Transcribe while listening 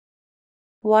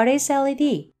What is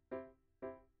LED?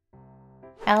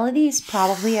 LED is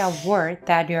probably a word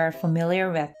that you are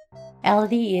familiar with.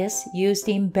 LED is used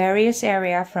in various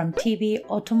areas from TV,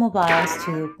 automobiles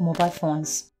to mobile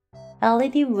phones.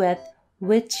 LED with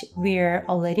which we're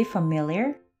already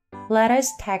familiar. Let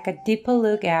us take a deeper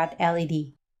look at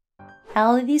LED.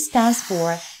 LED stands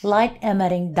for Light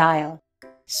Emitting Diode.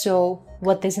 So,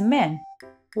 what does it mean?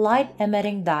 Light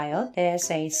emitting diode is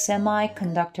a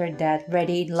semiconductor that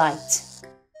radiates light.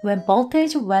 When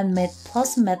voltage when met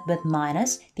plus met with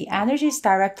minus, the energy is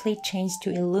directly changed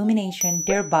to illumination,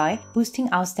 thereby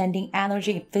boosting outstanding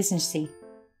energy efficiency.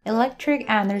 Electric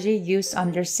energy used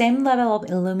under same level of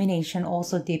illumination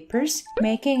also differs,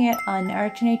 making it an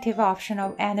alternative option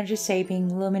of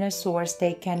energy-saving luminous source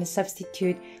that can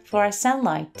substitute fluorescent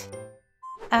light.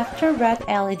 After red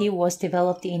LED was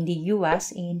developed in the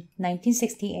US in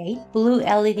 1968, blue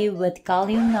LED with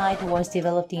gallium nitride was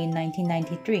developed in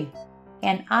 1993,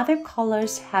 and other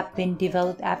colors have been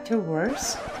developed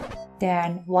afterwards.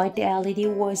 Then white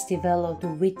LED was developed,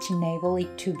 which enabled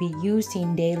it to be used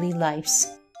in daily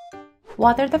lives.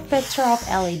 What are the features of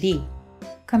LED?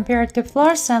 Compared to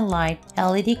fluorescent light,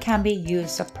 LED can be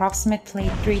used approximately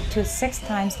 3 to 6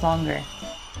 times longer.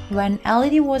 When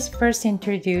LED was first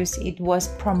introduced, it was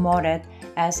promoted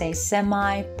as a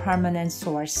semi-permanent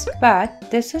source, but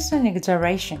this is an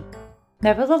exaggeration.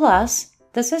 Nevertheless,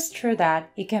 this is true that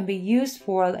it can be used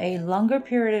for a longer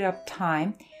period of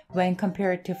time when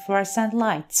compared to fluorescent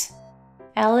lights.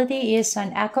 LED is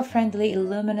an eco-friendly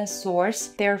luminous source,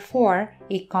 therefore,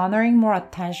 it garnering more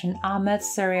attention amid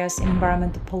serious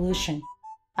environmental pollution.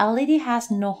 LED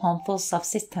has no harmful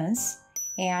substance,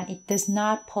 and it does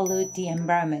not pollute the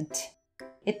environment.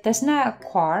 It does not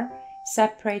acquire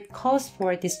separate costs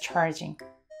for discharging.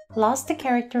 Last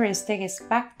characteristic is the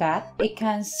fact that it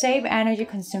can save energy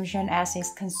consumption as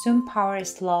its consumed power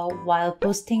is low while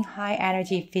boosting high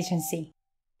energy efficiency.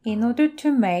 In order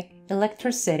to make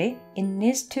electricity, it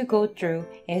needs to go through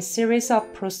a series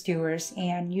of procedures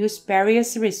and use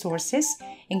various resources,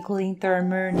 including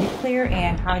thermal, nuclear,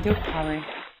 and hydropower.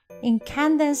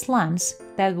 Incandescent lamps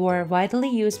that were widely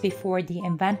used before the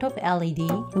advent of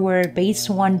LED were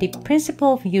based on the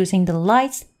principle of using the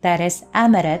lights that is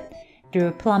emitted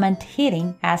through filament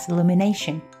heating as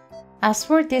illumination. As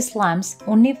for these lamps,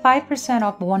 only 5%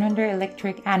 of 100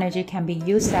 electric energy can be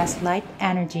used as light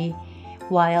energy,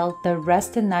 while the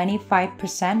rest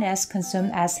 95% is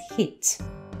consumed as heat.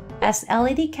 As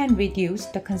LED can reduce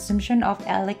the consumption of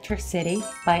electricity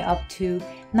by up to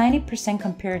 90%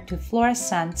 compared to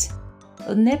fluorescent,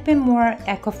 wouldn't it be more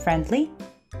eco-friendly?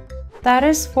 That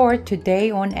is for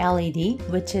today on LED,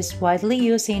 which is widely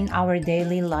used in our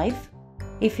daily life.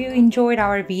 If you enjoyed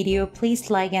our video,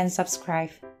 please like and subscribe.